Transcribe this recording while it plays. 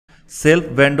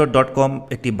selfvendor.com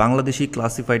একটি Bangladeshi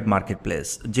classified marketplace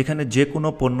যেখানে যে কোনো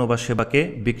পণ্য বা সেবাকে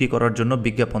বিক্রি করার জন্য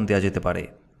বিজ্ঞাপন দেওয়া যেতে পারে,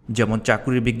 যেমন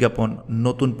চাকরির বিজ্ঞাপন,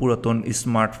 নতুন পুরাতন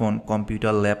স্মার্টফোন,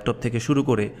 কম্পিউটার, ল্যাপটপ থেকে শুরু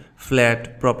করে ফ্ল্যাট,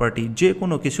 প্রপার্টি, যে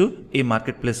কোনো কিছু এই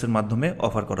মার্কেটপ্লেসের মাধ্যমে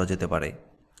অফার করা যেতে পারে।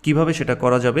 কিভাবে সেটা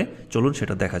করা যাবে চলুন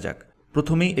সেটা দেখা যাক।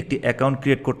 প্রথমেই একটি অ্যাকাউন্ট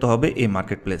ক্রিয়েট করতে হবে এই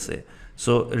মার্কেটপ্লেসে।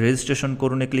 সো রেজিস্ট্রেশন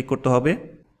করুনে ক্লিক করতে হবে,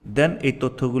 দেন এই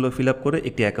তথ্যগুলো ফিল আপ করে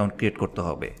একটি অ্যাকাউন্ট ক্রিয়েট করতে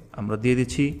হবে। আমরা দিয়ে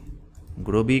দিচ্ছি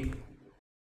GrowBig।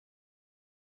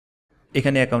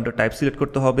 এখানে অ্যাকাউন্টের টাইপ সিলেক্ট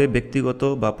করতে হবে, ব্যক্তিগত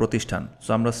বা প্রতিষ্ঠান। সো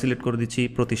আমরা সিলেক্ট করে দিচ্ছি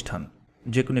প্রতিষ্ঠান,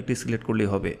 যে কোনো একটি সিলেক্ট করলেই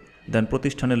হবে। দেন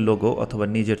প্রতিষ্ঠানের লোগো অথবা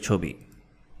নিজের ছবি।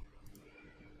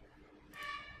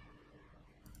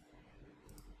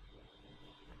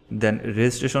 দেন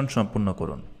রেজিস্ট্রেশন সম্পূর্ণ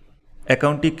করুন।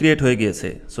 অ্যাকাউন্টটি ক্রিয়েট হয়ে গিয়েছে।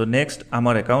 সো নেক্সট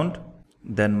আমার অ্যাকাউন্ট,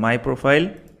 দেন মাই প্রোফাইল।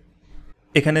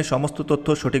 এখানে সমস্ত তথ্য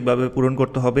সঠিকভাবে পূরণ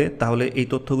করতে হবে, তাহলে এই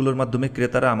তথ্যগুলোর মাধ্যমে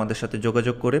ক্রেতারা আমাদের সাথে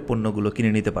যোগাযোগ করে পণ্যগুলো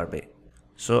কিনে নিতে পারবে।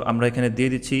 সো আমরা এখানে দিয়ে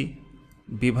দিচ্ছি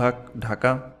বিভাগ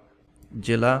ঢাকা,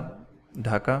 জেলা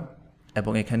ঢাকা,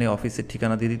 এবং এখানে অফিসের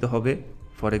ঠিকানা দিয়ে দিতে হবে।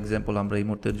 ফর এক্সাম্পল আমরা এই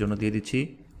মুহূর্তের জন্য দিয়ে দিচ্ছি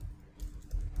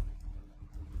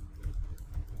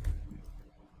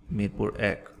মিরপুর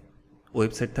 1।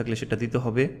 ওয়েবসাইট থাকলে সেটা দিতে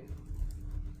হবে।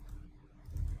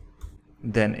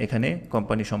 দেন এখানে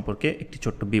কোম্পানি সম্পর্কে একটি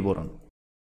ছোট্ট বিবরণ।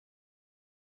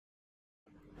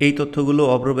 এই তথ্যগুলো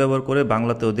অপব্যবহার করে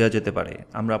বাংলাতেও দেওয়া যেতে পারে,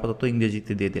 আমরা আপাতত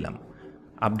ইংরেজিতে দিয়ে দিলাম।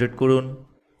 আপডেট করুন।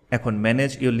 এখন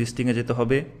ম্যানেজ ইওর লিস্টিংয়ে যেতে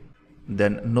হবে,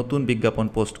 দেন নতুন বিজ্ঞাপন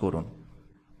পোস্ট করুন।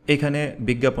 এখানে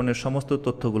বিজ্ঞাপনের সমস্ত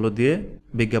তথ্যগুলো দিয়ে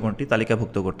বিজ্ঞাপনটি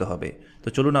তালিকাভুক্ত করতে হবে। তো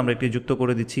চলুন আমরা একটি যুক্ত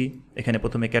করে দিচ্ছি। এখানে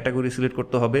প্রথমে ক্যাটাগরি সিলেক্ট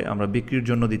করতে হবে, আমরা বিক্রির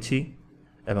জন্য দিচ্ছি,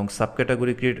 এবং সাব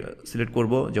ক্যাটাগরি সিলেক্ট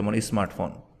করব, যেমন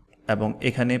স্মার্টফোন, এবং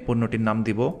এখানে পণ্যটির নাম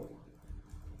দিব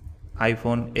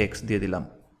আইফোন X দিয়ে দিলাম,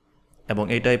 এবং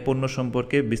এটাই পণ্য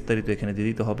সম্পর্কে বিস্তারিত এখানে দিয়ে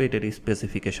দিতে হবে, এটার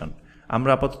স্পেসিফিকেশন।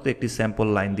 আমরা আপাতত একটি স্যাম্পল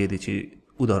লাইন দিয়ে দিচ্ছি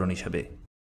উদাহরণ হিসাবে।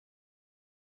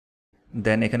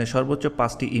 দেন এখানে সর্বোচ্চ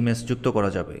 5টি ইমেজ যুক্ত করা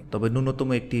যাবে, তবে ন্যূনতম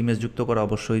একটি ইমেজ যুক্ত করা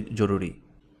অবশ্যই জরুরি,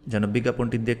 যেন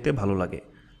বিজ্ঞাপনটি দেখতে ভালো লাগে।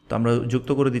 তো আমরা যুক্ত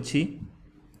করে দিচ্ছি,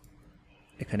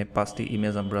 এখানে 5টি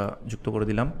ইমেজ আমরা যুক্ত করে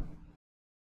দিলাম।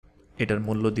 এটার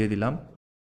মূল্য দিয়ে দিলাম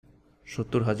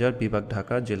 70,000, বিভাগ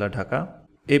ঢাকা, জেলা ঢাকা।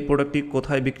 এই প্রোডাক্টটি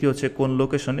কোথায় বিক্রি হচ্ছে, কোন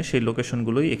লোকেশনে, সেই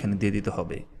লোকেশনগুলোই এখানে দিয়ে দিতে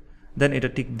হবে। দেন এটা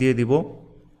টিক দিয়ে দিব,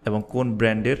 এবং কোন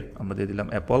ব্র্যান্ডের আমরা দিয়ে দিলাম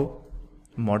অ্যাপল।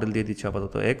 মডেল দিয়ে দিচ্ছি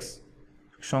আপাতত X,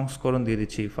 সংস্করণ দিয়ে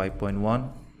দিচ্ছি 5.1,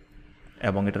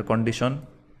 এবং এটার কন্ডিশন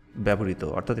ব্যবহৃত,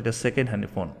 অর্থাৎ এটা সেকেন্ড হ্যান্ড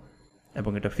ফোন,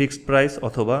 এবং এটা ফিক্সড প্রাইস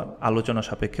অথবা আলোচনা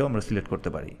সাপেক্ষেও আমরা সিলেক্ট করতে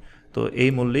পারি। তো এই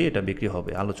মূল্যেই এটা বিক্রি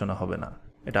হবে, আলোচনা হবে না।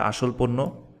 এটা আসল পণ্য।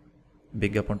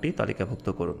 বিজ্ঞাপনটি তালিকাভুক্ত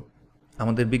করুন।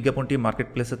 আমাদের বিজ্ঞাপনটি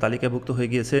মার্কেটপ্লেসে তালিকাভুক্ত হয়ে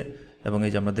গিয়েছে, এবং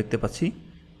এই যে আমরা দেখতে পাচ্ছি।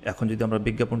 এখন যদি আমরা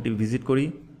বিজ্ঞাপনটি ভিজিট করি,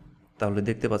 তাহলে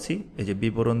দেখতে পাচ্ছি এই যে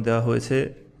বিবরণ দেওয়া হয়েছে,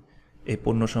 এই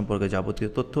পণ্য সম্পর্কে যাবতীয়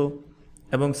তথ্য,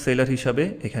 এবং সেলার হিসাবে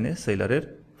এখানে সেলারের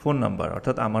ফোন নাম্বার,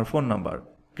 অর্থাৎ আমার ফোন নাম্বার।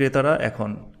 ক্রেতারা এখন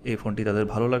এই ফোনটি তাদের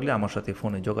ভালো লাগলে আমার সাথে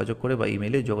ফোনে যোগাযোগ করে বা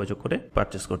ইমেইলে যোগাযোগ করে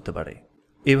পারচেস করতে পারে।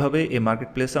 এভাবে এই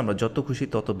মার্কেটপ্লেসে আমরা যত খুশি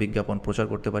তত বিজ্ঞাপন প্রচার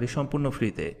করতে পারি সম্পূর্ণ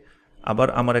ফ্রিতে। আবার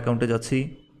আমার অ্যাকাউন্টে যাচ্ছি,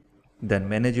 দেন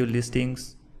ম্যানেজ ইউর লিস্টিংস,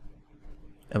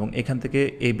 এবং এখান থেকে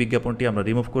এই বিজ্ঞাপনটি আমরা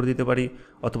রিমুভ করে দিতে পারি,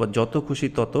 অথবা যত খুশি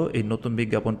তত এই নতুন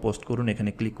বিজ্ঞাপন পোস্ট করুন, এখানে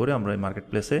ক্লিক করে আমরা এই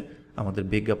মার্কেটপ্লেসে আমাদের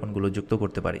বিজ্ঞাপনগুলো যুক্ত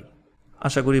করতে পারি।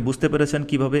 আশা করি বুঝতে পেরেছেন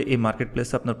কিভাবে এই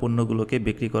মার্কেটপ্লেসে আপনার পণ্যগুলোকে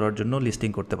বিক্রি করার জন্য লিস্টিং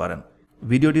করতে পারেন।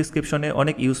 ভিডিও ডিসক্রিপশনে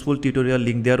অনেক ইউজফুল টিউটোরিয়াল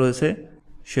লিঙ্ক দেওয়া রয়েছে,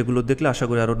 সেগুলো দেখলে আশা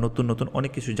করি আরও নতুন নতুন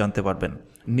অনেক কিছু জানতে পারবেন।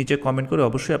 নিচে কমেন্ট করে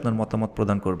অবশ্যই আপনার মতামত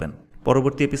প্রদান করবেন।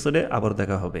 পরবর্তী এপিসোডে আবার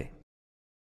দেখা হবে।